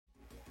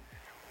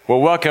Well,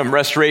 welcome,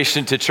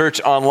 Restoration to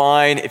Church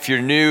Online. If you're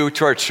new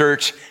to our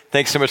church,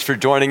 thanks so much for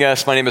joining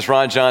us. My name is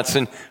Ron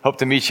Johnson. Hope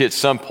to meet you at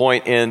some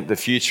point in the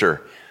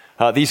future.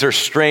 These are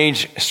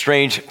strange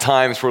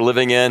times we're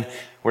living in.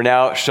 We're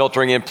now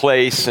sheltering in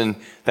place, and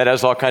that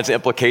has all kinds of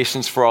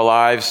implications for our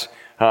lives.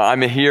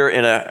 I'm here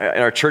in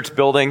our church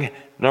building.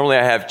 Normally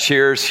I have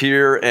chairs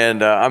here,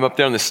 and I'm up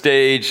there on the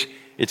stage.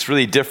 It's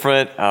really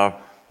different.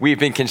 We've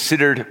been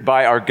considered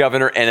by our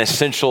governor an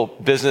essential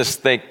business,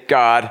 thank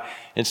God.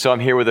 And so I'm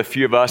here with a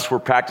few of us. We're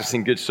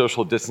practicing good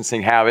social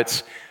distancing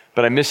habits,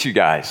 but I miss you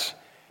guys.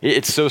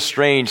 It's so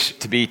strange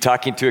to be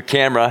talking to a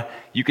camera.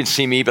 You can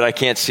see me, but I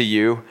can't see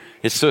you.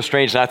 It's so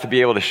strange not to be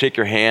able to shake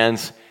your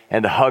hands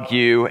and to hug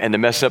you and to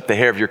mess up the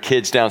hair of your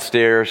kids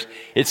downstairs.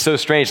 It's so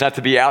strange not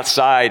to be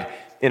outside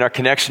in our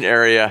connection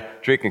area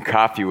drinking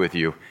coffee with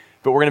you.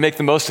 But we're going to make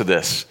the most of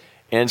this.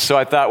 And so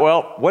I thought,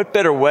 well, what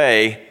better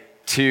way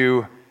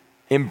to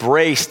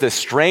embrace the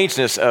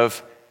strangeness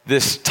of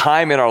this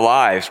time in our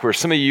lives where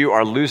some of you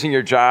are losing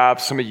your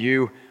jobs, some of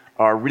you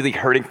are really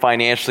hurting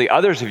financially,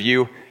 others of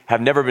you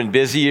have never been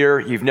busier,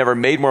 you've never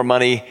made more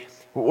money.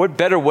 What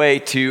better way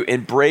to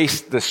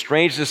embrace the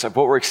strangeness of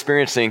what we're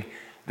experiencing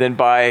than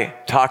by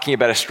talking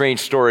about a strange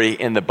story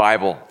in the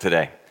Bible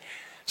today?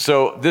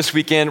 So this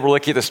weekend, we're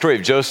looking at the story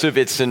of Joseph.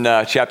 It's in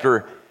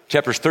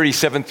chapters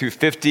 37 through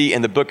 50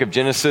 in the book of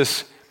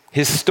Genesis.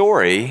 His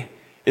story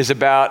is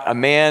about a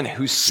man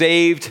who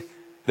saved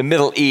the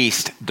Middle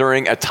East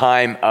during a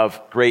time of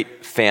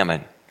great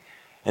famine.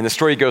 And the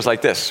story goes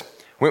like this.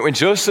 When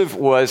Joseph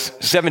was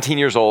 17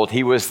 years old,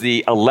 he was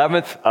the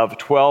 11th of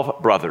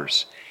 12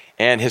 brothers.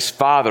 And his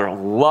father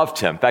loved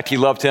him. In fact, he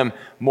loved him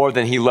more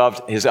than he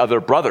loved his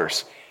other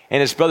brothers.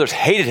 And his brothers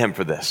hated him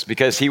for this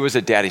because he was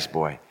a daddy's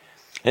boy.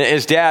 And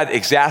his dad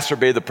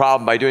exacerbated the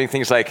problem by doing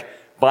things like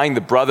buying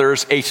the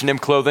brothers H&M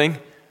clothing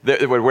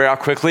that would wear out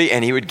quickly.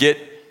 And he would get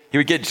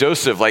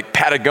Joseph like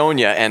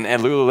Patagonia and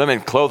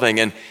Lululemon clothing.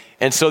 And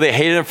so they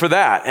hated him for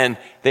that. And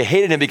they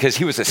hated him because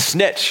he was a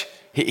snitch.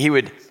 He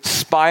would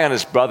spy on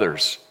his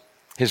brothers.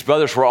 His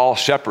brothers were all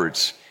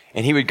shepherds.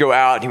 And he would go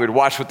out and he would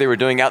watch what they were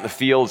doing out in the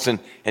fields. And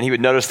he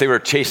would notice they were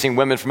chasing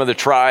women from other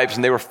tribes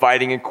and they were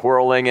fighting and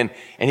quarreling. And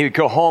he would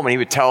go home and he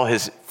would tell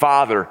his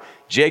father,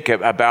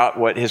 Jacob, about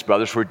what his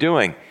brothers were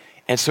doing.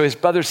 And so his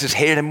brothers just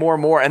hated him more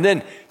and more. And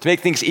then to make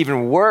things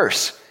even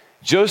worse,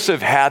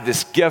 Joseph had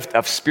this gift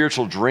of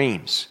spiritual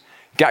dreams.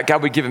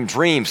 God would give him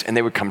dreams and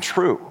they would come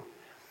true.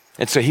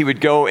 And so he would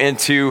go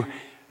into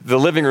the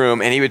living room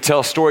and he would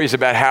tell stories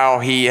about how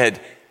he had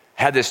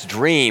this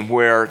dream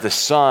where the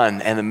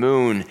sun and the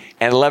moon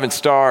and 11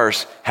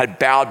 stars had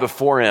bowed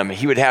before him.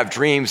 He would have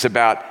dreams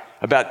about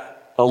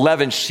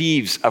 11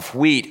 sheaves of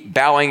wheat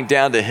bowing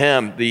down to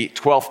him, the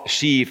 12th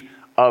sheaf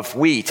of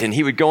wheat. And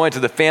he would go into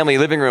the family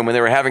living room when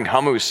they were having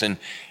hummus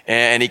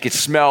and he could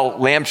smell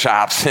lamb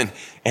chops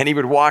and he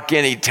would walk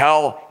in, he'd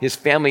tell his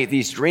family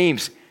these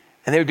dreams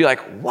and they would be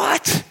like,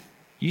 "What?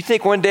 You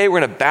think one day we're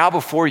going to bow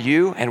before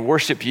you and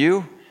worship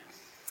you?"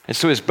 And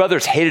so his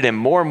brothers hated him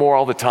more and more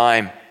all the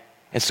time.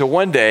 And so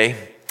one day,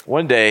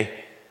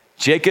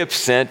 Jacob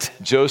sent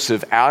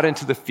Joseph out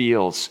into the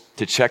fields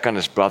to check on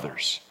his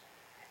brothers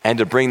and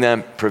to bring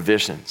them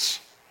provisions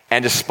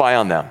and to spy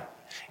on them.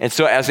 And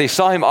so as they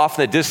saw him off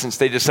in the distance,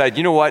 they decided,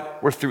 you know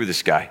what? We're through with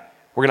this guy.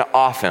 We're going to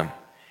off him.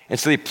 And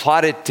so they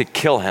plotted to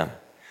kill him.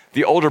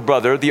 The older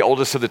brother, the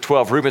oldest of the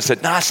 12, Reuben,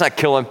 said, "No, let's not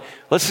kill him.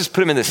 Let's just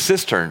put him in the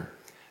cistern."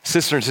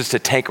 Cistern's just a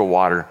tank of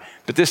water.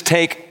 But this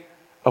tank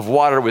of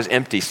water was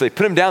empty. So they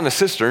put him down in the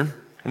cistern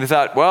and they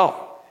thought,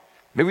 well,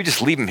 maybe we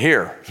just leave him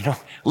here.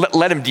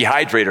 Let him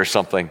dehydrate or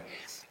something.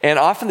 And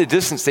off in the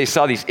distance, they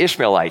saw these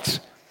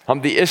Ishmaelites.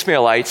 The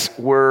Ishmaelites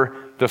were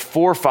the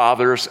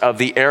forefathers of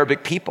the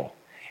Arabic people.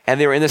 And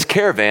they were in this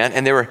caravan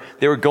and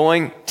they were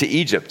going to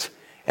Egypt.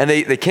 And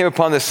they came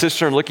upon this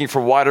cistern looking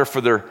for water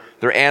for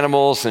their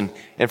animals and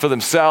for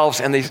themselves.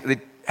 And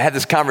they had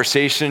this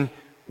conversation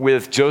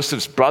with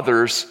Joseph's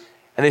brothers.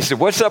 And they said,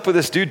 "What's up with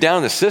this dude down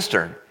in the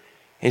cistern?"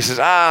 And he says,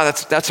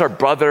 that's our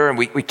brother, and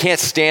we can't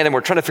stand him.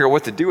 We're trying to figure out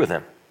what to do with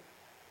him.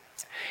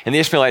 And the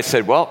Ishmaelites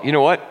said, "Well, you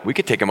know what? We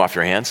could take him off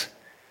your hands."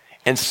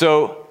 And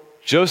so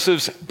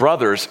Joseph's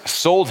brothers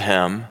sold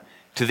him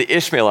to the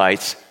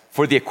Ishmaelites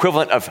for the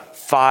equivalent of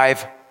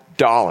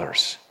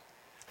 $5.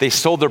 They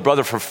sold their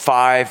brother for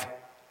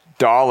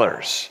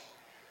 $5.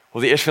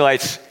 Well, the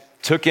Ishmaelites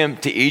took him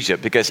to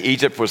Egypt because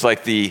Egypt was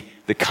like the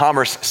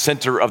commerce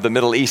center of the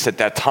Middle East at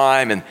that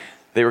time, and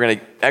they were going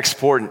to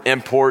export and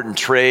import and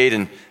trade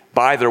and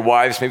buy their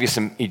wives maybe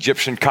some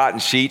Egyptian cotton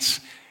sheets.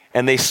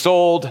 And they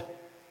sold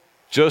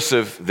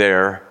Joseph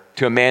there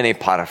to a man named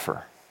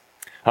Potiphar.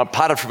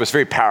 Potiphar was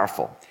very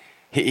powerful.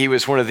 He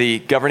was one of the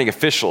governing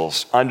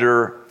officials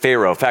under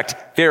Pharaoh. In fact,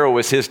 Pharaoh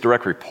was his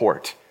direct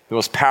report, the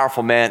most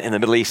powerful man in the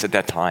Middle East at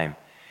that time.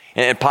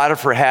 And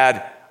Potiphar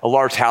had a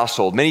large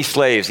household, many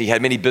slaves. He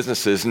had many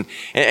businesses.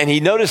 And he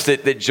noticed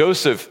that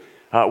Joseph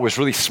was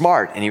really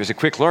smart and he was a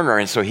quick learner.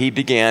 And so he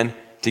began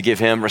to give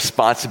him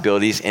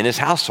responsibilities in his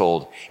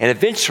household. And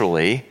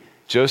eventually,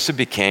 Joseph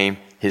became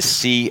his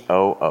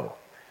COO,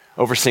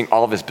 overseeing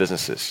all of his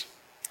businesses.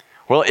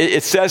 Well,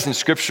 it says in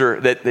Scripture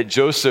that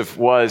Joseph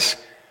was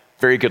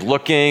very good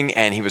looking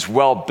and he was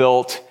well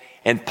built,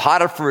 and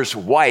Potiphar's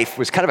wife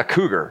was kind of a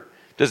cougar.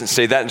 Doesn't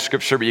say that in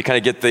Scripture, but you kind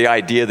of get the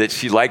idea that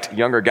she liked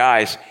younger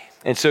guys.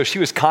 And so she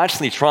was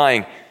constantly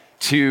trying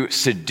to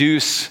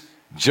seduce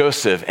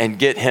Joseph and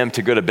get him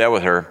to go to bed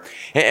with her.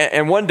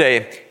 And one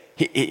day,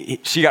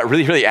 she got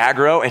really, really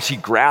aggro, and she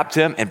grabbed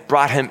him and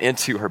brought him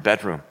into her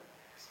bedroom.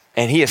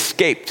 And he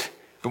escaped.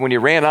 But when he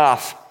ran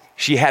off,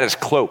 she had his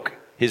cloak,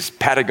 his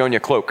Patagonia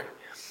cloak.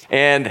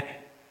 And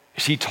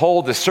she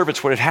told the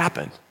servants what had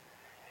happened.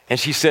 And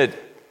she said,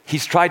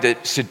 he's tried to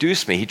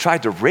seduce me. He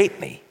tried to rape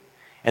me.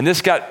 And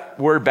this got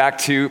word back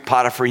to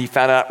Potiphar. He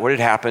found out what had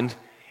happened.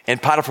 And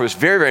Potiphar was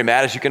very, very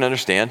mad, as you can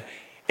understand.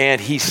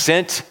 And he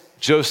sent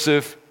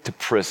Joseph to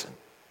prison.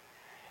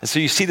 And so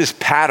you see this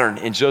pattern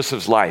in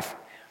Joseph's life,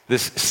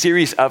 this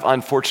series of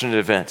unfortunate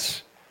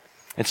events.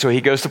 And so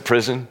he goes to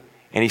prison,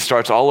 and he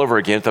starts all over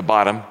again at the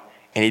bottom,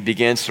 and he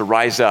begins to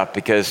rise up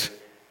because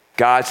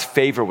God's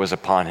favor was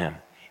upon him.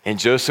 And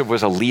Joseph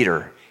was a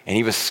leader, and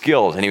he was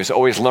skilled, and he was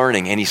always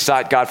learning, and he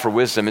sought God for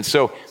wisdom. And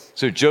so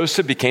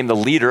Joseph became the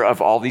leader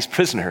of all these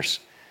prisoners.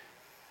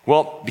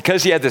 Well,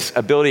 because he had this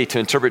ability to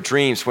interpret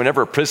dreams,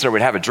 whenever a prisoner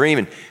would have a dream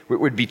and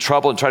would be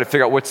troubled and try to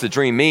figure out what's the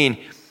dream mean,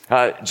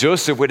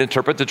 Joseph would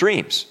interpret the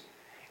dreams.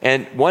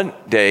 And one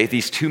day,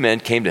 these two men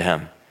came to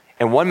him,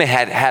 and one man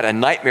had had a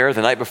nightmare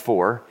the night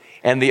before,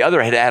 and the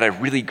other had had a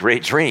really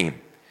great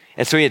dream.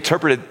 And so he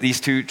interpreted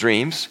these two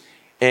dreams,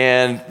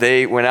 and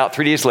they went out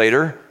 3 days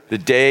later, the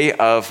day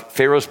of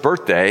Pharaoh's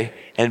birthday,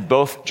 and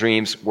both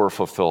dreams were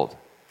fulfilled.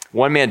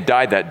 One man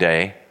died that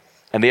day,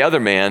 and the other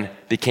man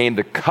became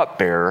the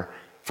cupbearer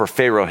for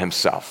Pharaoh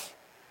himself.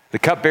 The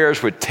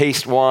cupbearers would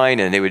taste wine,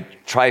 and they would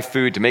try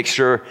food to make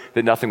sure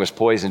that nothing was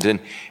poisoned.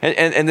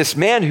 And this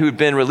man who had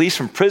been released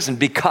from prison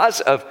because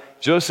of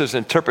Joseph's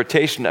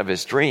interpretation of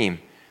his dream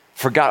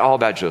forgot all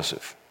about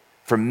Joseph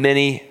for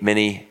many,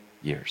 many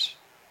years.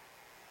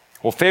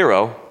 Well,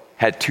 Pharaoh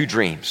had two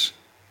dreams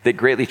that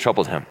greatly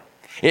troubled him.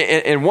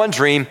 In one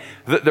dream,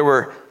 there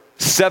were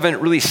 7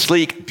 really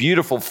sleek,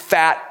 beautiful,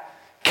 fat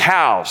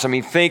cows. I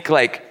mean, think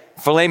like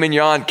filet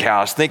mignon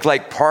cows. Think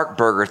like Park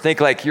Burger. Think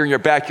like you're in your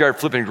backyard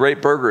flipping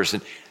great burgers.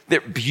 And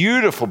they're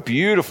beautiful,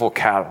 beautiful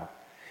cattle.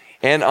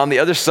 And on the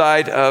other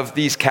side of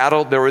these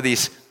cattle, there were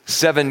these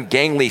 7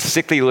 gangly,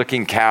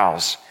 sickly-looking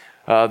cows.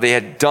 They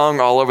had dung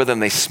all over them.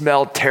 They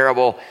smelled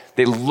terrible.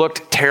 They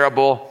looked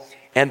terrible.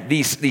 And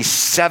these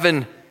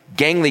 7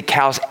 gangly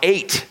cows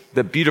ate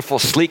the beautiful,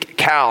 sleek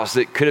cows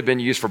that could have been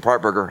used for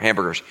Park Burger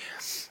hamburgers.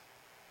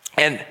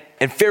 And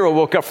Pharaoh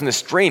woke up from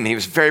this dream. He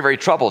was very, very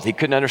troubled. He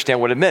couldn't understand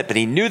what it meant, but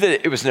he knew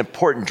that it was an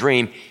important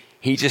dream.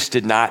 He just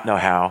did not know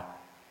how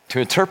to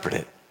interpret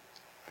it.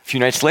 A few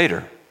nights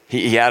later,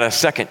 he had a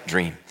second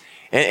dream.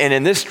 And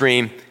in this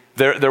dream,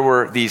 there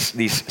were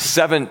these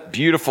 7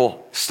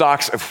 beautiful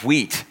stalks of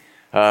wheat.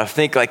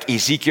 Think like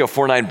Ezekiel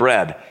 4:9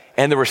 bread.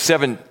 And there were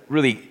 7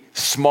 really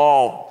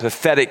small,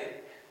 pathetic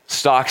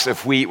stalks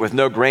of wheat with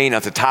no grain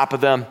at the top of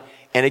them.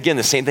 And again,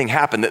 the same thing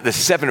happened. The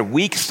 7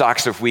 weak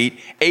stalks of wheat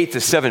ate the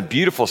 7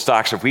 beautiful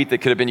stalks of wheat that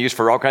could have been used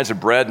for all kinds of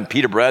bread and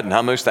pita bread and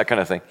hummus, that kind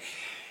of thing.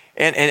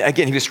 And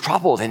again, he was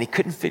troubled, and he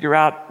couldn't figure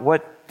out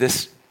what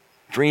this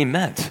dream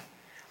meant.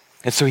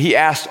 And so he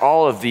asked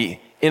all of the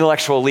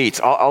intellectual elites,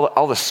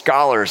 all the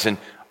scholars, and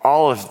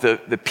all of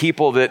the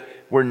people that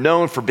were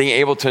known for being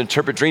able to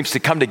interpret dreams to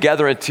come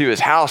together into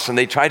his house, and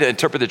they tried to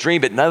interpret the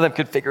dream, but none of them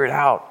could figure it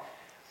out.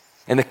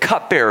 And the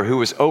cupbearer who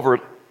was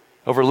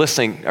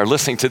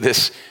listening to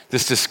this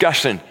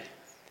discussion,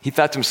 he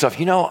thought to himself,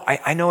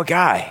 I know a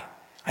guy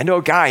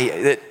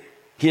that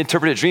he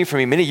interpreted a dream for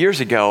me many years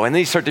ago. And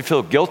then he started to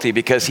feel guilty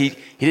because he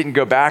didn't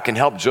go back and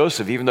help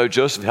Joseph, even though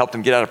Joseph helped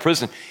him get out of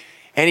prison.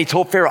 And he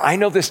told Pharaoh, I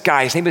know this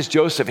guy, his name is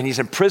Joseph, and he's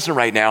in prison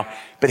right now,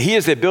 but he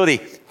has the ability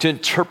to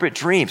interpret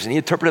dreams. And he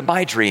interpreted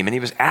my dream, and he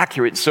was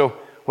accurate. So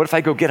what if I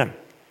go get him?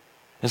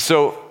 And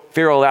so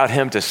Pharaoh allowed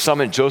him to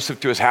summon Joseph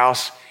to his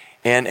house,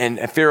 and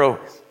Pharaoh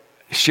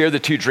shared the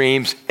 2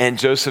 dreams, and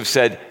Joseph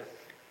said,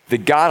 the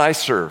God I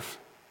serve,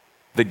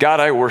 the God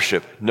I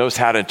worship, knows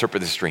how to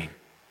interpret this dream.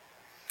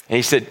 And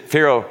he said,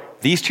 Pharaoh,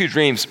 these 2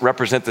 dreams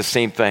represent the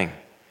same thing.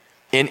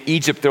 In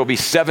Egypt, there will be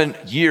 7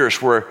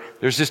 years where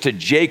there's just a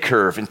J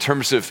curve in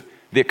terms of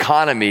the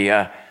economy.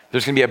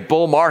 There's going to be a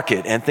bull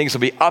market, and things will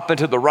be up and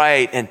to the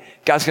right, and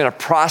God's going to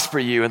prosper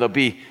you, and there'll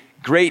be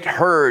great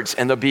herds,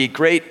 and there'll be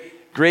great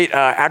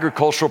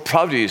agricultural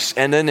produce,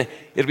 and then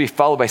it'll be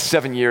followed by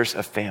 7 years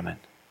of famine.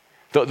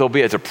 There'll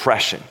be a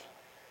depression,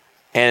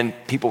 and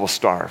people will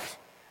starve,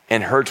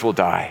 and herds will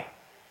die.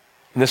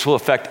 And this will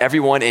affect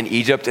everyone in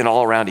Egypt and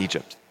all around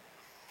Egypt.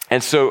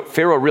 And so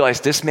Pharaoh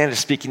realized this man is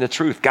speaking the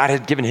truth. God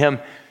had given him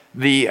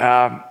the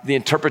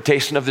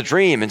interpretation of the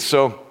dream. And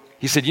so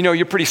he said,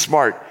 you're pretty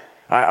smart.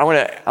 I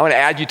want to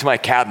add you to my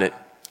cabinet.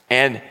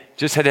 And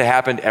just had it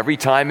happened every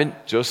time in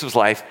Joseph's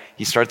life.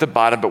 He started at the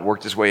bottom, but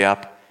worked his way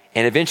up.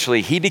 And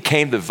eventually he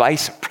became the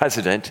vice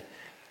president,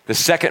 the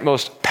second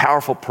most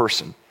powerful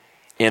person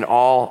in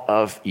all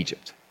of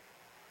Egypt.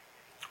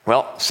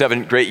 Well,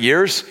 7 great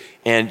years,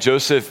 and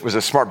Joseph was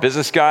a smart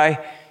business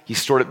guy. he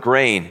stored up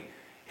grain,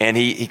 and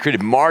he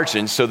created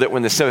margins so that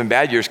when the 7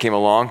 bad years came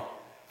along,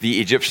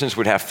 the Egyptians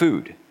would have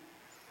food.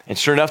 And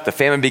sure enough, the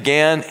famine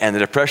began, and the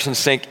depression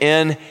sank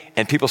in,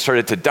 and people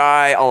started to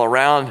die all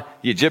around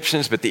the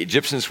Egyptians, but the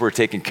Egyptians were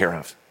taken care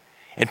of.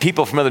 And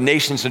people from other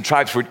nations and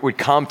tribes would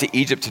come to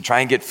Egypt to try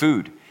and get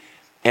food.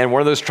 And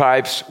one of those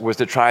tribes was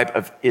the tribe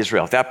of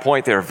Israel. At that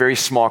point, they were a very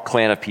small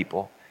clan of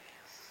people.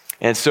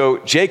 And so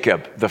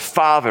Jacob, the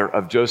father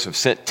of Joseph,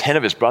 sent 10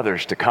 of his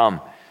brothers to come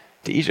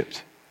to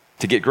Egypt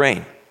to get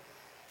grain.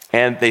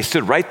 And they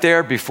stood right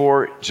there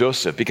before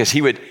Joseph because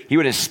he would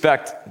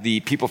inspect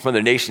the people from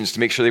other nations to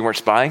make sure they weren't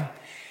spying.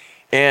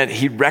 And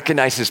he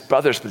recognized his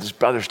brothers, but his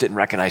brothers didn't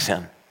recognize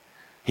him.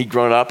 He'd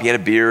grown up, he had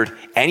a beard,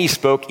 and he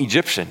spoke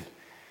Egyptian.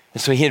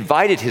 And so he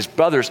invited his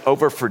brothers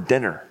over for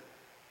dinner.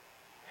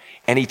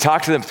 And he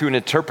talked to them through an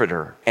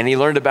interpreter, and he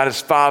learned about his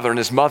father and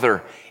his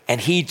mother,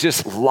 and he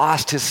just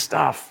lost his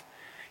stuff.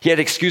 He had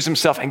to excuse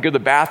himself and go to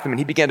the bathroom, and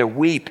he began to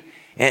weep,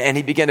 and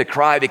he began to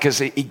cry because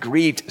he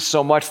grieved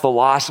so much the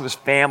loss of his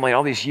family and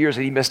all these years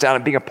that he missed out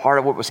on being a part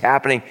of what was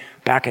happening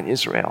back in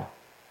Israel.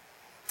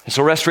 And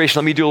so restoration,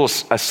 let me do a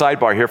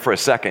sidebar here for a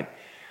second.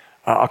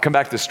 I'll come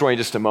back to the story in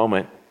just a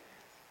moment,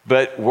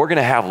 but we're going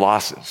to have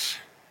losses.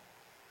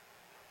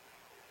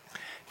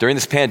 During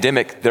this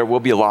pandemic, there will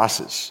be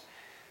losses.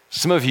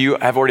 Some of you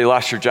have already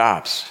lost your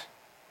jobs.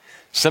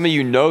 Some of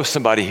you know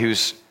somebody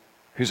who's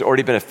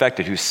already been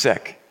affected, who's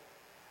sick.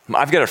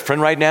 I've got a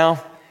friend right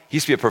now. He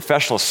used to be a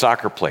professional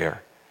soccer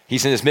player.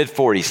 He's in his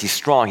mid-40s. He's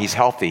strong. He's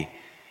healthy.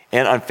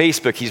 And on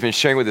Facebook, he's been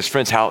sharing with his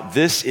friends how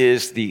this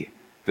is the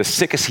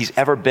sickest he's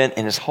ever been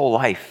in his whole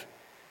life.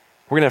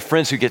 We're going to have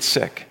friends who get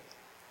sick.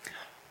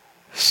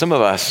 Some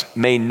of us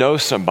may know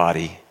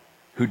somebody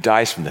who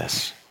dies from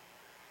this.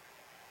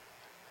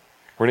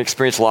 We're going to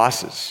experience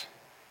losses,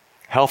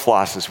 health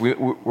losses. We're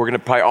going to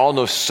probably all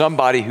know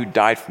somebody who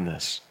died from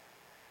this.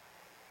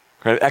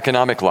 We're going to have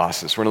economic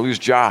losses. We're going to lose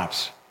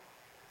jobs.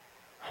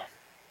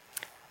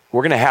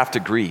 We're going to have to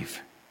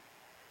grieve.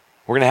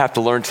 We're going to have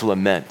to learn to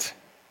lament.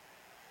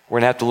 We're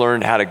going to have to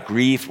learn how to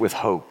grieve with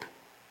hope.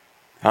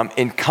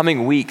 In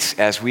coming weeks,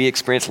 as we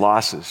experience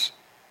losses,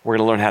 we're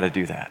going to learn how to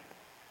do that.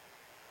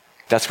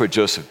 That's what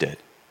Joseph did.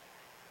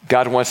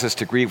 God wants us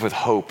to grieve with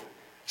hope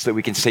so that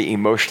we can stay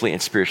emotionally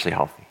and spiritually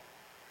healthy.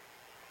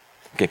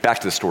 Okay, back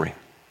to the story.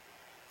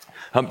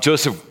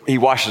 Joseph, he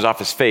washes off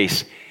his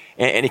face,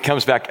 and he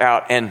comes back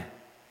out, and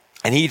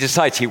he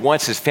decides he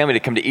wants his family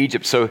to come to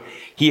Egypt. So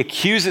he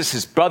accuses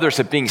his brothers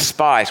of being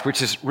spies,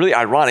 which is really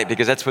ironic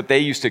because that's what they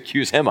used to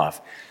accuse him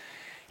of.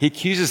 He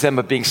accuses them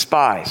of being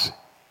spies.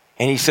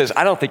 And he says,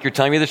 I don't think you're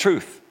telling me the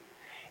truth.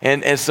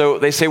 And so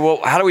they say, well,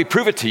 how do we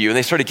prove it to you? And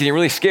they started getting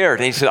really scared.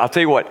 And he said, I'll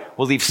tell you what,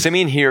 we'll leave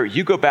Simeon here.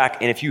 You go back,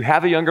 and if you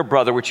have a younger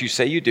brother, which you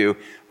say you do,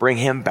 bring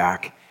him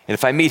back. And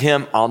if I meet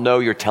him, I'll know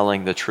you're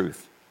telling the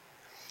truth.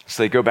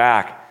 So they go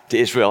back to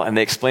Israel, and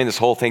they explain this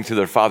whole thing to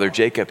their father,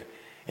 Jacob.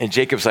 And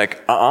Jacob's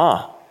like,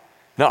 no,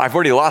 I've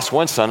already lost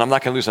one son. I'm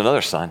not going to lose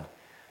another son.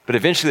 But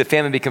eventually the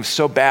famine becomes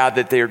so bad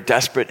that they're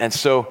desperate. And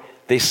so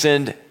they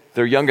send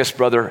their youngest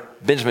brother,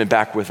 Benjamin,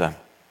 back with them.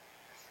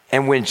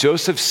 And when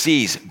Joseph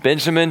sees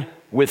Benjamin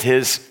with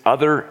his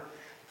other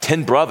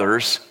 10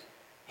 brothers,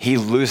 he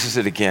loses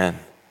it again.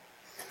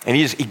 And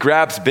he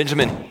grabs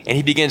Benjamin and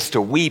he begins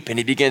to weep and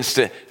he begins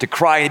to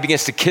cry and he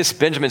begins to kiss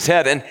Benjamin's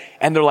head.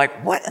 And they're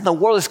like, what in the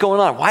world is going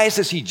on? Why is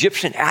this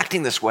Egyptian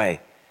acting this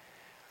way?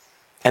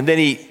 And then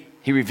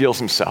he reveals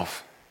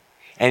himself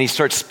and he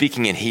starts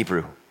speaking in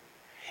Hebrew.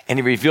 And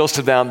he reveals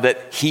to them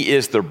that he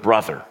is their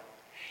brother.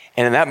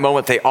 And in that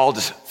moment, they all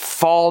just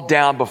fall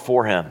down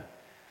before him.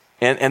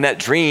 And that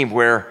dream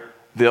where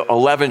the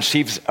 11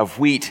 sheaves of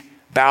wheat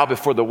bow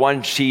before the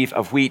one sheaf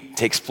of wheat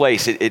takes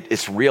place,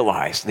 it's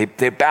realized.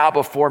 They bow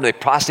before him, they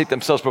prostrate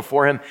themselves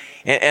before him,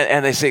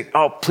 and they say,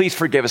 oh, please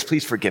forgive us,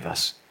 please forgive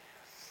us.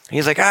 And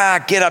he's like,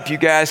 get up, you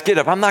guys, get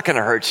up. I'm not going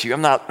to hurt you.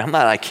 I'm not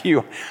like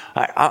you.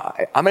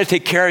 I'm going to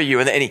take care of you.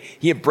 And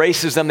he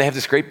embraces them. They have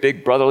this great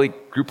big brotherly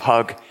group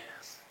hug.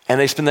 And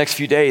they spend the next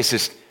few days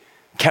just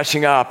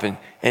catching up.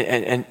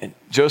 And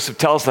Joseph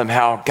tells them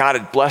how God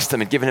had blessed them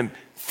and given him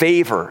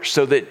favor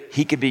so that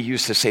he could be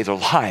used to save their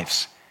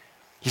lives.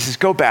 He says,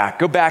 go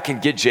back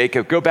and get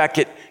Jacob. Go back,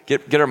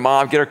 get her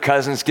mom, get her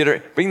cousins,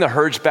 bring the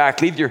herds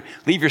back. Leave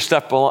your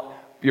stuff,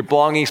 your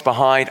belongings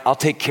behind. I'll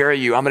take care of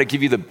you. I'm going to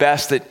give you the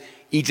best that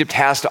Egypt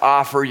has to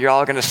offer. You're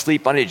all going to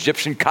sleep on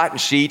Egyptian cotton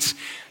sheets.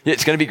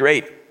 It's going to be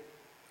great.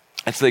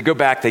 And so they go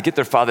back, they get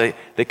their father,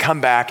 they come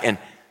back,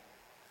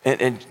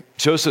 and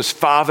Joseph's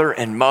father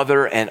and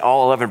mother and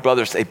all 11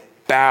 brothers, they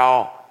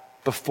bow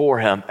before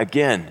him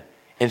again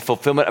in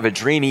fulfillment of a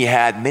dream he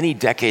had many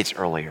decades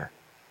earlier.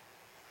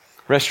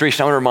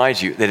 Restoration, I want to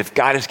remind you that if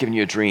God has given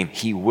you a dream,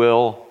 he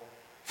will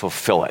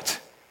fulfill it.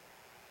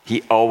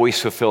 He always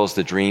fulfills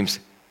the dreams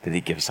that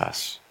he gives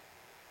us.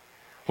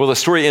 Well, the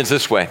story ends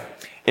this way.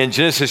 In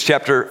Genesis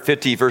chapter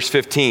 50, verse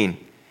 15,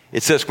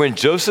 it says, when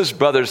Joseph's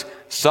brothers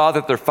saw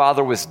that their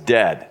father was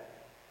dead,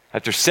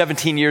 after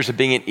 17 years of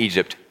being in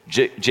Egypt,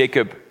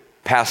 Jacob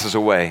passes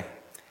away.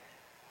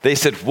 They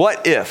said,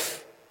 what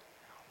if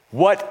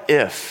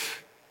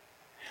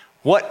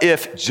What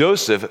if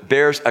Joseph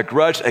bears a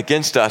grudge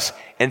against us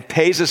and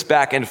pays us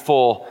back in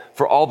full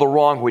for all the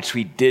wrong which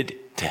we did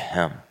to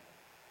him?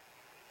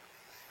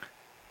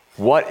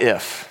 What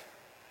if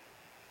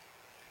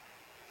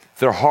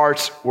their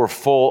hearts were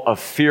full of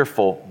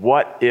fearful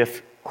what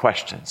if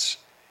questions?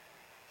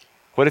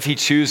 What if he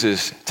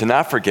chooses to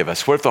not forgive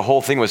us? What if the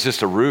whole thing was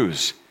just a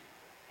ruse?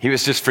 He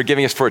was just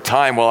forgiving us for a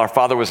time while our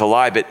father was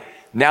alive, but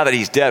now that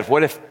he's dead,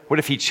 what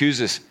if he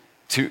chooses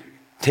to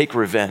take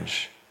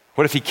revenge?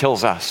 What if he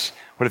kills us?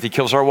 What if he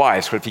kills our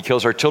wives? What if he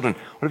kills our children?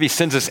 What if he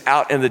sends us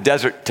out in the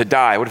desert to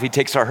die? What if he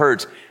takes our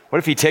herds? What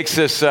if he takes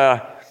us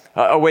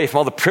away from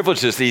all the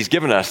privileges that he's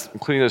given us,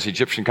 including those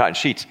Egyptian cotton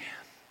sheets?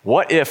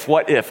 What if,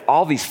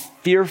 all these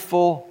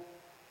fearful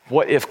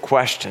what if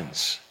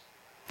questions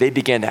they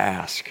began to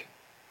ask.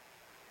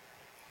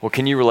 Well,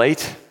 can you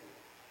relate?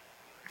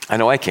 I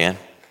know I can.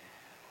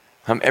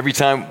 Every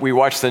time we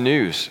watch the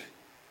news,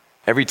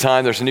 every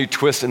time there's a new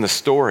twist in the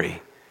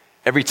story,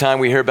 every time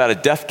we hear about a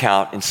death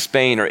count in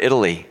Spain or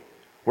Italy,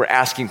 we're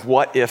asking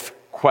what if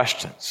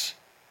questions.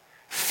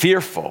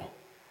 Fearful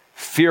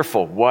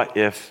what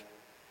if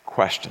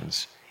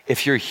questions.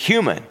 If you're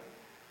human,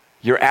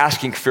 you're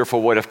asking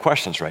fearful what if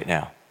questions right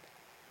now.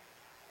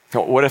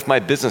 What if my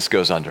business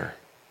goes under?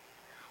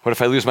 What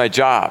if I lose my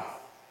job?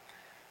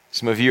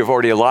 Some of you have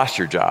already lost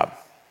your job.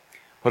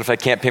 What if I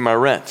can't pay my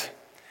rent?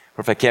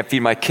 What if I can't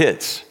feed my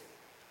kids?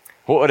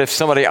 What if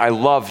somebody I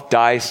love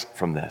dies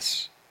from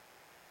this?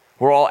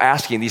 We're all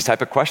asking these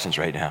type of questions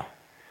right now.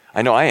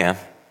 I know I am.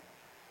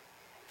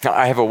 Now,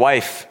 I have a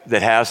wife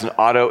that has an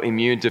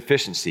autoimmune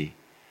deficiency.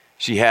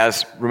 She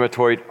has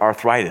rheumatoid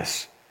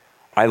arthritis.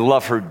 I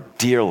love her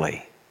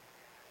dearly.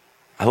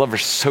 I love her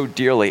so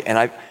dearly.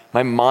 And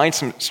my mind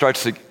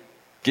starts to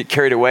get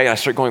carried away. And I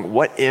start going,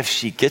 what if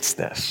she gets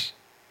this?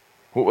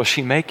 What will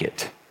she make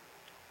it?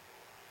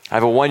 I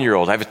have a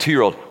 1-year-old. I have a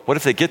 2-year-old. What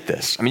if they get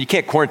this? I mean, you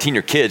can't quarantine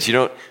your kids. You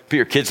don't put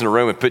your kids in a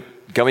room and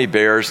put gummy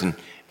bears and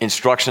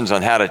instructions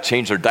on how to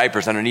change their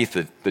diapers underneath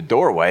the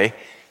doorway.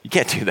 You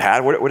can't do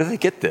that. What if they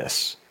get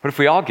this? What if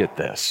we all get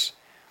this?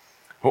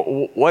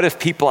 What if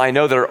people I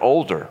know that are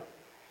older,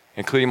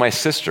 including my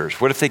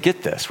sisters, what if they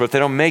get this? What if they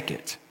don't make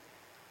it?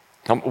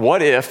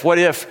 What if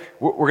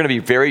we're going to be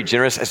very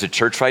generous as a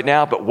church right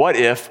now, but what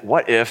if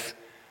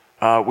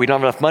we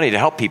don't have enough money to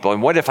help people?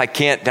 And what if I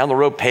can't down the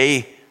road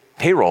pay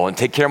payroll and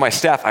take care of my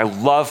staff? I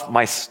love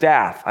my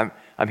staff.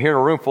 I'm here in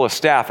a room full of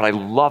staff and I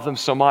love them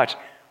so much.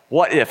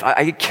 What if?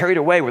 I get carried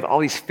away with all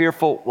these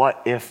fearful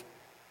what if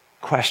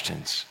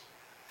questions.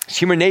 It's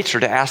human nature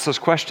to ask those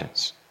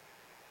questions.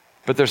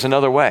 But there's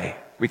another way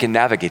we can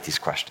navigate these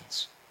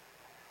questions.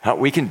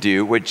 We can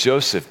do what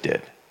Joseph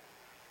did.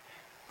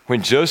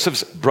 When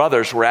Joseph's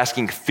brothers were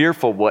asking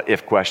fearful what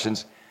if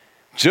questions,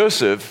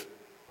 Joseph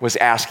was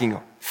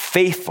asking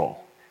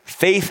faithful,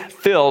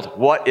 faith-filled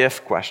what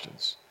if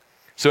questions.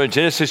 So in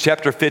Genesis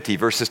chapter 50,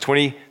 verses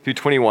 20 through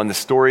 21, the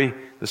story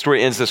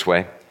ends this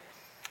way.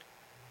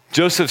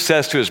 Joseph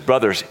says to his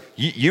brothers,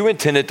 you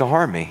intended to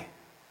harm me.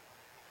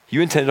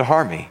 You intended to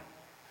harm me.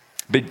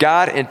 But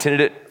God intended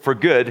it for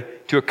good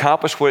to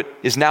accomplish what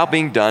is now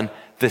being done,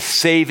 the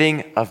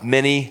saving of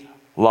many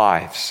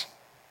lives.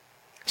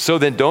 So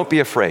then don't be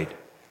afraid.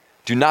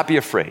 Do not be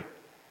afraid.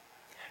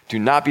 Do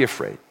not be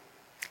afraid.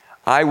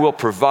 I will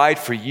provide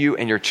for you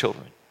and your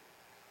children.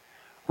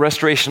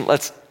 Restoration,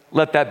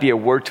 let that be a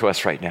word to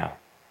us right now.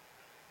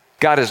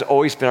 God has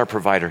always been our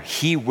provider.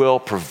 He will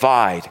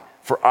provide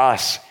for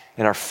us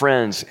and our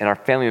friends and our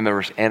family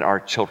members and our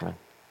children.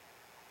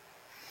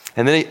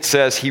 And then it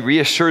says he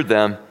reassured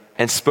them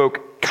and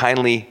spoke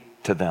kindly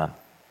to them.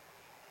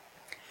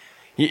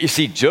 You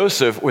see,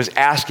 Joseph was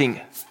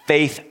asking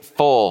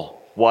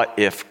faithful what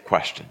if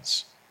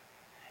questions.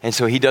 And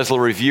so he does a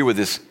little review with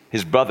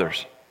his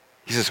brothers.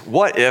 He says,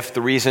 what if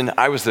the reason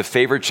I was the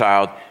favored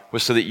child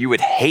was so that you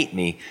would hate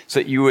me, so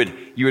that you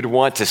would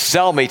want to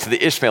sell me to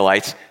the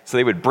Ishmaelites, so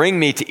they would bring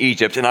me to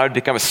Egypt and I would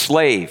become a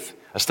slave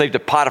to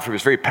Potiphar, who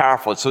was very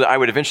powerful, and so that I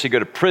would eventually go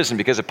to prison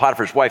because of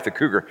Potiphar's wife, the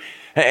cougar,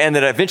 and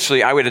that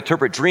eventually I would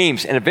interpret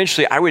dreams, and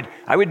eventually I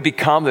would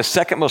become the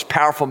second most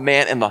powerful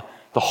man in the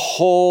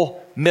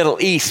whole Middle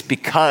East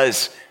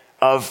because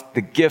of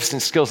the gifts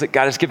and skills that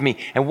God has given me.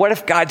 And what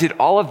if God did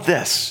all of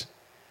this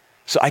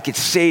so I could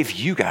save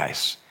you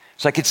guys,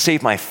 so I could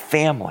save my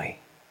family,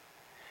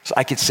 so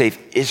I could save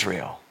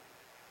Israel?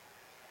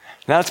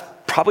 Now that's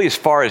probably as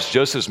far as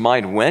Joseph's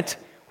mind went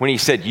when he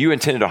said, you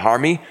intended to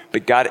harm me,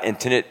 but God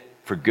intended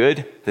for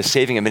good, the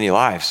saving of many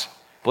lives.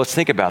 But let's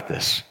think about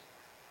this.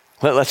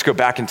 Let's go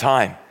back in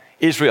time.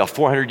 Israel,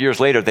 400 years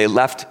later, they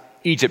left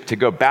Egypt to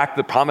go back to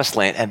the promised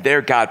land, and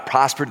there God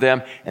prospered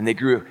them, and they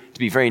grew to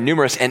be very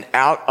numerous, and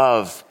out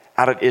of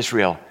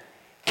Israel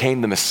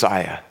came the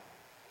Messiah,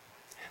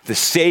 the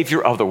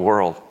Savior of the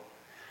world,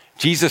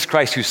 Jesus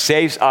Christ, who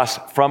saves us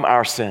from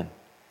our sin.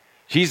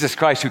 Jesus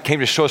Christ, who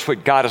came to show us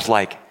what God is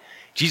like.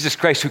 Jesus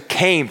Christ, who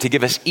came to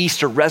give us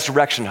Easter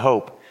resurrection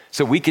hope,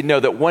 so we could know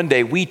that one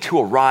day we too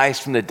will rise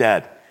from the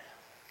dead.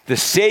 The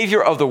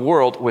Savior of the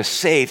world was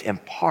saved in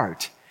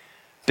part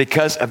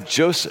because of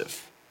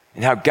Joseph,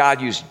 and how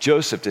God used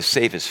Joseph to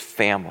save his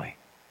family.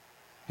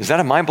 Is that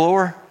a mind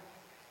blower?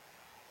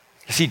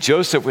 You see,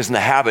 Joseph was in the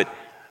habit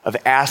of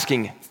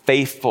asking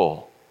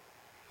faithful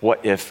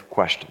what if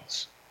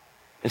questions.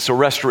 And so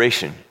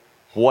restoration,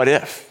 what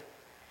if?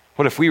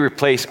 What if we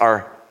replace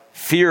our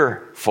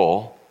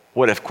fearful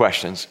what if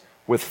questions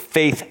with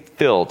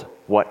faith-filled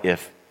what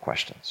if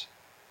questions?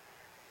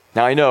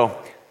 Now I know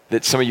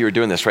that some of you are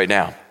doing this right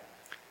now.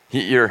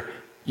 You're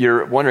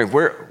wondering,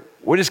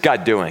 what is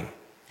God doing?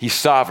 He's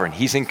sovereign,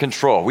 he's in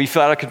control. We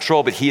feel out of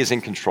control, but he is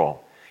in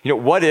control.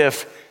 What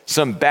if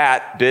some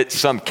bat bit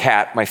some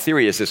cat? My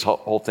theory is this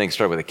whole thing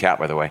started with a cat,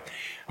 by the way.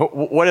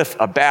 What if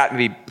a bat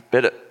maybe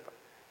bit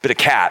a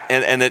cat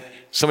and that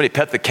somebody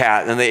pet the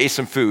cat and then they ate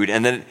some food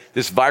and then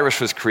this virus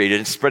was created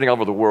and spreading all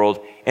over the world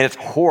and it's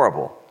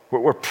horrible.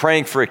 We're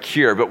praying for a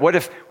cure, but what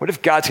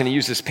if God's going to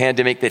use this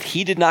pandemic that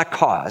he did not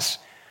cause,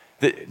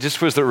 that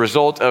just was the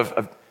result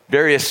of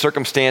various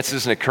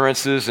circumstances and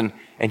occurrences and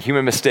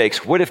human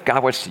mistakes? What if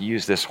God wants to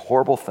use this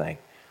horrible thing,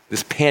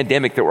 this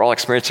pandemic that we're all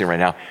experiencing right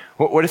now?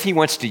 What if he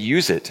wants to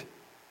use it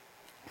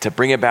to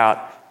bring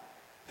about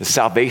the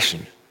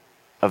salvation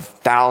of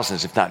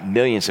thousands, if not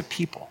millions of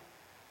people?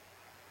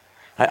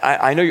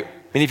 I know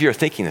many of you are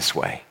thinking this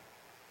way.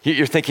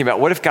 You're thinking about,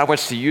 what if God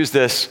wants to use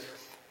this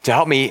to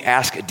help me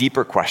ask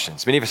deeper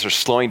questions? Many of us are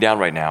slowing down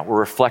right now. We're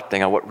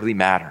reflecting on what really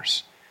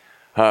matters.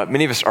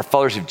 Many of us are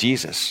followers of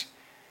Jesus.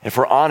 If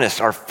we're honest,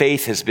 our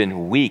faith has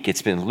been weak.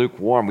 It's been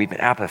lukewarm. We've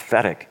been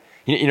apathetic.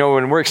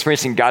 When we're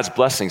experiencing God's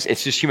blessings,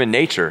 it's just human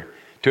nature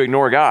to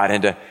ignore God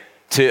and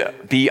to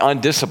be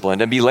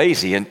undisciplined and be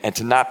lazy and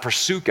to not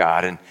pursue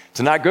God and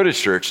to not go to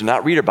church and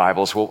not read our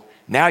Bibles. Well,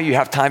 now you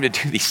have time to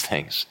do these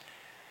things.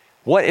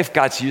 What if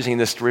God's using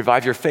this to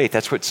revive your faith?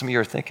 That's what some of you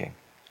are thinking.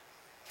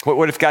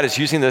 What if God is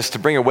using this to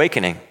bring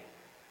awakening,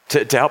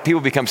 to help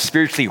people become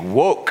spiritually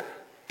woke,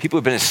 people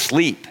who've been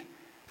asleep,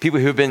 people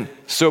who've been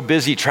so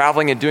busy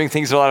traveling and doing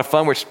things that are a lot of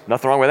fun, which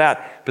nothing wrong with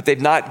that, but they've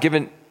not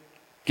given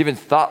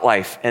thought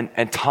life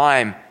and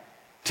time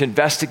to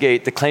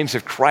investigate the claims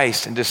of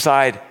Christ and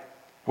decide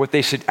what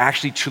they should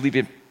actually truly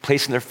be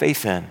placing their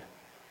faith in.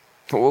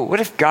 What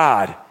if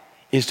God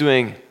is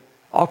doing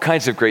all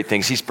kinds of great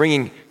things? He's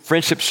bringing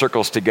friendship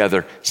circles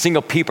together.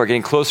 Single people are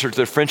getting closer to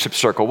their friendship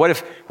circle. What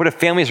if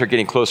families are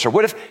getting closer?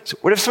 What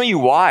if some of you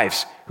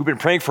wives who've been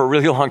praying for a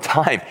really long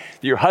time,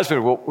 that your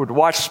husband would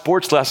watch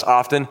sports less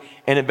often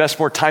and invest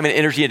more time and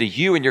energy into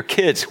you and your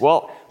kids?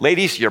 Well,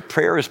 ladies, your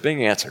prayer is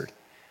being answered.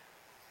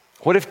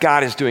 What if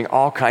God is doing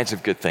all kinds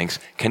of good things,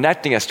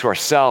 connecting us to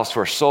ourselves, to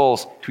our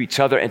souls, to each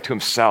other, and to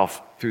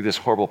himself through this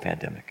horrible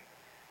pandemic?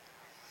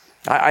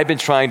 I've been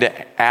trying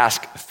to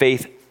ask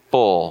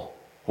faithful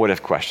what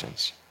if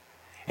questions.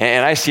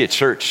 And I see a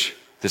church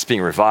that's being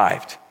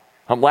revived.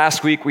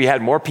 Last week, we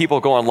had more people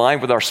go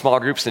online with our small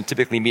groups than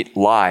typically meet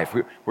live.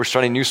 We're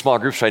starting new small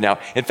groups right now.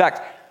 In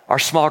fact, our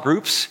small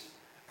groups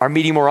are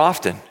meeting more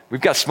often. We've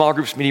got small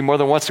groups meeting more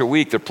than once a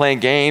week. They're playing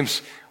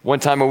games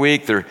one time a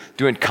week. They're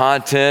doing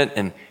content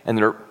and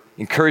they're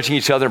encouraging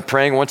each other and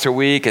praying once a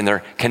week, and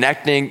they're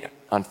connecting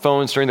on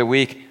phones during the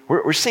week.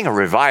 We're seeing a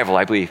revival,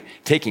 I believe,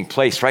 taking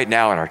place right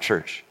now in our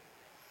church.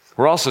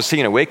 We're also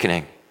seeing an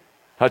awakening.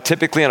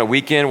 Typically on a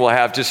weekend, we'll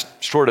have just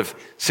short of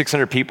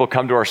 600 people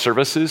come to our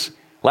services.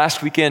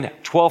 Last weekend,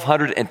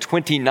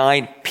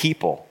 1,229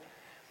 people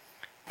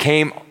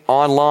came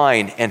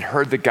online and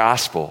heard the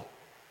gospel.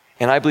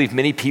 And I believe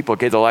many people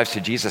gave their lives to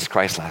Jesus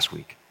Christ last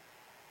week.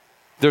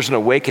 There's an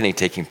awakening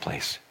taking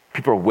place.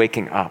 People are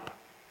waking up.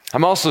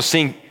 I'm also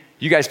seeing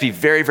you guys be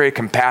very, very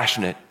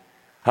compassionate.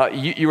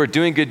 You are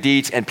doing good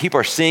deeds, and people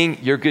are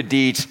seeing your good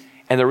deeds,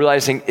 and they're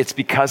realizing it's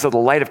because of the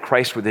light of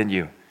Christ within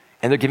you.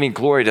 And they're giving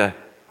glory to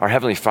our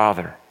Heavenly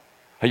Father.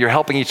 You're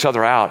helping each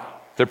other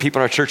out. There are people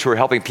in our church who are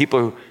helping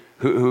people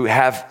who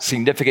have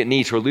significant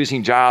needs, who are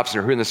losing jobs,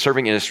 or who are in the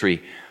serving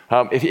industry.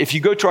 If you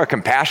go to our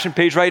compassion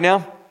page right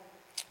now,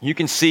 you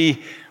can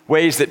see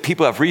ways that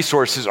people who have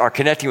resources are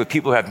connecting with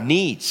people who have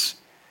needs.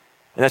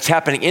 And that's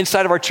happening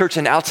inside of our church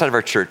and outside of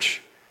our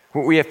church.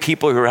 We have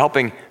people who are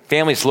helping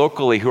families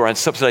locally who are on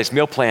subsidized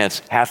meal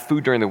plans have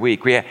food during the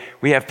week. We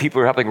have people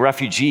who are helping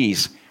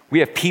refugees.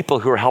 We have people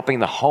who are helping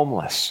the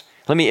homeless.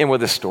 Let me end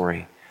with this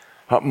story.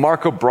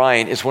 Mark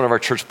O'Brien is one of our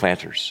church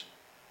planters.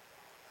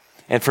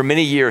 And for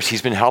many years,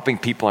 he's been helping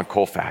people on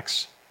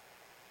Colfax.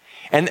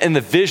 And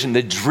the vision,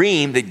 the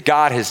dream that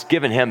God has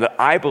given him that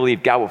I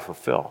believe God will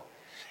fulfill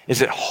is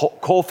that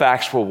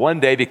Colfax will one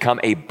day become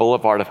a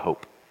boulevard of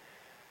hope.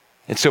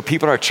 And so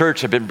people in our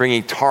church have been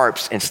bringing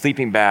tarps and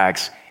sleeping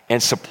bags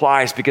and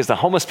supplies because the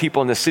homeless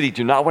people in the city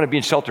do not want to be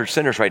in sheltered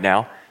centers right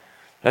now.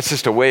 That's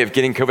just a way of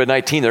getting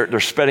COVID-19. They're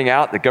spreading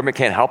out. The government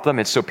can't help them.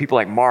 And so people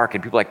like Mark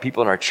and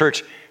people in our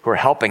church who are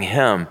helping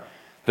him,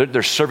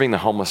 they're serving the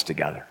homeless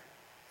together.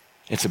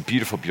 It's a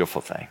beautiful,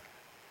 beautiful thing.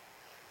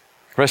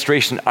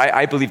 Restoration,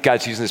 I believe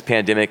God's using this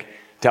pandemic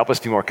to help us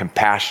be more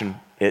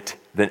compassionate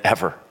than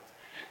ever.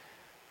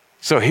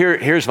 So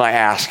here's my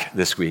ask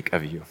this week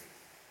of you.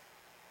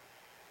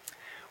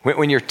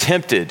 When you're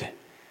tempted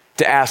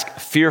to ask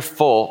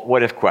fearful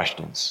what if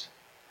questions,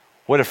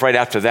 what if right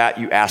after that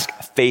you ask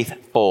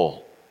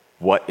faithful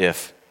what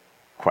if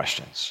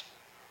questions.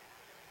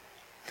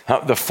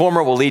 The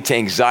former will lead to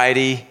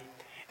anxiety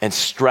and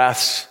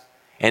stress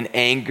and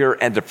anger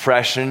and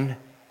depression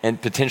and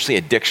potentially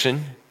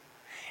addiction.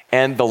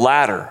 And the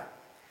latter,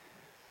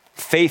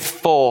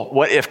 faithful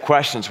what if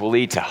questions, will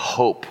lead to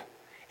hope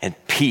and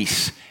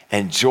peace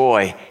and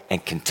joy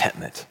and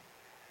contentment.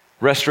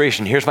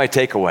 Restoration, here's my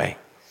takeaway.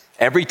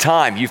 Every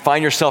time you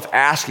find yourself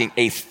asking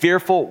a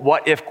fearful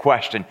what if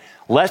question,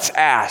 let's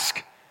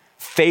ask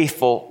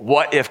faithful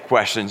what if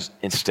questions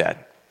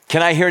instead.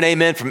 Can I hear an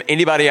amen from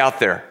anybody out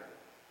there?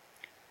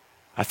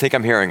 I think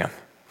I'm hearing them.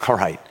 All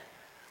right,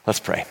 let's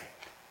pray.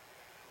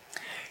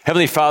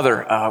 Heavenly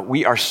Father,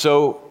 we are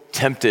so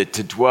tempted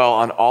to dwell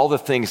on all the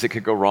things that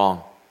could go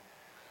wrong.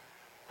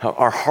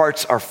 Our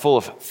hearts are full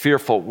of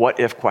fearful what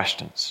if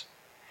questions.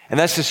 And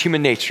that's just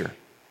human nature.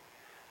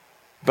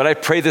 But I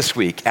pray this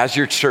week, as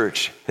your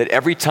church, that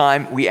every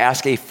time we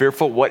ask a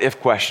fearful what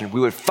if question, we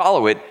would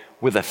follow it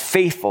with a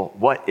faithful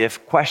what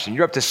if question.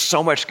 You're up to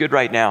so much good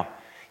right now.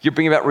 You're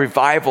bringing about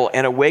revival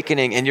and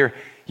awakening, and you're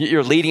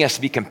leading us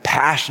to be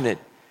compassionate.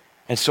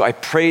 And so I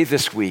pray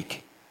this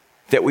week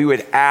that we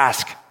would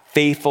ask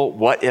faithful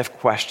what if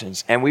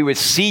questions, and we would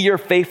see your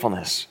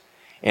faithfulness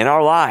in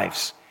our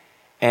lives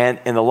and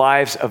in the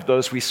lives of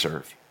those we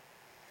serve.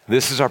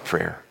 This is our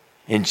prayer.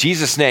 In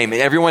Jesus' name,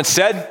 and everyone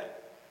said,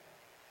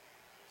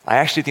 I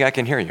actually think I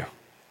can hear you. All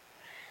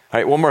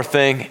right, one more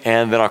thing,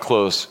 and then I'll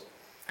close.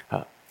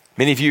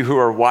 Many of you who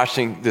are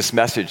watching this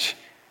message,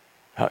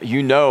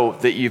 you know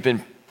that you've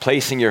been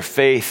placing your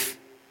faith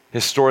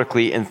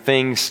historically in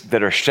things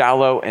that are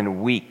shallow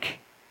and weak.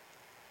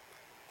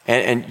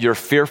 And you're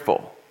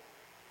fearful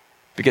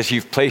because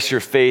you've placed your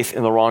faith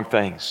in the wrong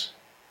things.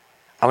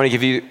 I want to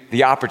give you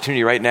the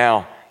opportunity right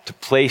now to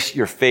place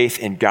your faith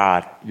in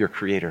God, your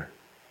Creator.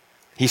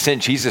 He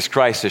sent Jesus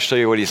Christ to show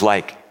you what He's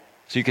like,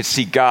 so you could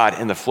see God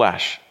in the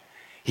flesh.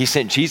 He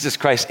sent Jesus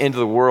Christ into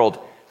the world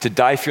to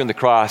die for you on the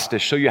cross to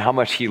show you how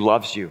much He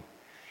loves you.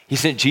 He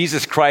sent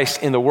Jesus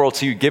Christ in the world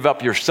so you give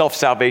up your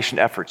self-salvation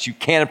efforts. You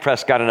can't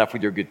impress God enough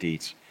with your good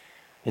deeds.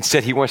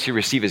 Instead, He wants you to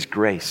receive His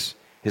grace,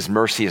 His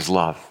mercy, His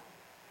love.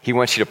 He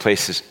wants you to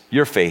place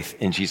your faith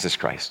in Jesus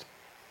Christ.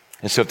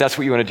 And so if that's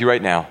what you want to do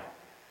right now,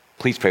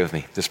 please pray with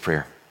me this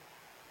prayer.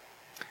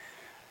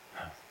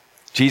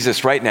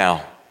 Jesus, right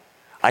now,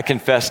 I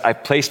confess I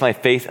placed my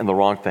faith in the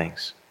wrong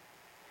things.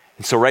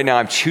 And so right now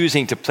I'm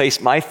choosing to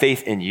place my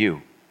faith in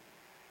you.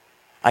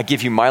 I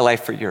give you my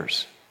life for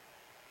yours.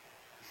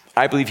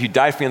 I believe you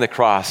died for me on the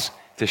cross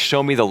to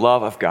show me the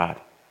love of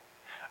God.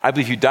 I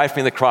believe you died for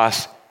me on the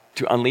cross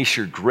to unleash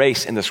your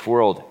grace in this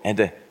world and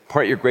to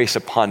pour out your grace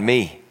upon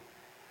me.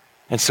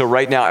 And so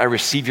right now I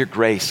receive your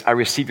grace. I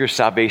receive your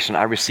salvation.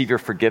 I receive your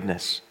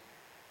forgiveness.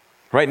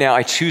 Right now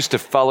I choose to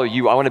follow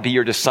you. I want to be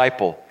your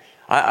disciple.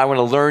 I want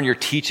to learn your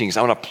teachings.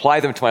 I want to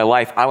apply them to my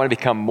life. I want to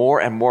become more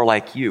and more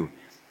like you.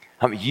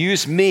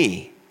 Use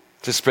me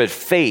to spread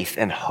faith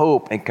and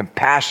hope and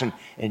compassion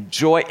and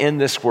joy in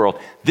this world.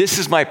 This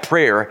is my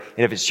prayer.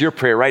 And if it's your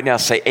prayer right now,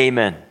 say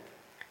amen.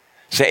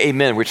 Say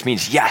amen, which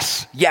means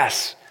yes,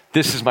 yes,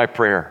 this is my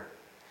prayer.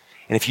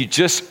 And if you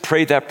just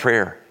prayed that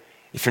prayer,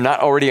 if you're not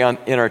already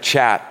in our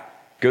chat,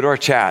 go to our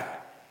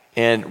chat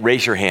and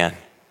raise your hand.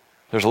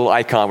 There's a little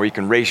icon where you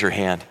can raise your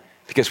hand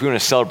because we want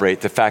to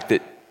celebrate the fact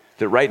that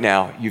right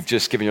now you've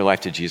just given your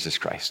life to Jesus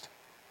Christ.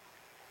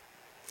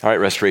 All right,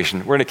 Restoration.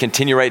 We're going to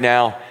continue right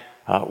now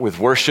with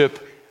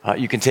worship.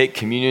 You can take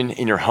communion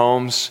in your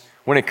homes.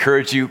 I want to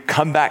encourage you,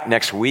 come back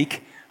next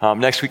week.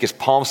 Next week is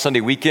Palm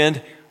Sunday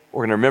weekend.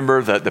 We're going to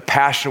remember the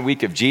Passion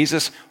Week of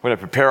Jesus. We're going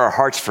to prepare our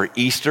hearts for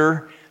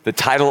Easter. The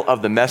title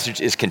of the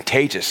message is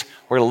Contagious.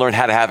 We're going to learn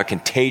how to have a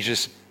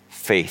contagious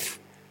faith.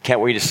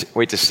 Can't wait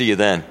to see you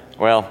then.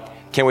 Well,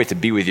 can't wait to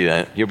be with you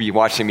then. You'll be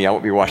watching me. I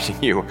won't be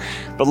watching you.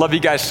 But love you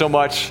guys so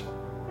much.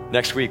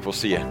 Next week, we'll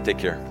see you. Take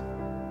care.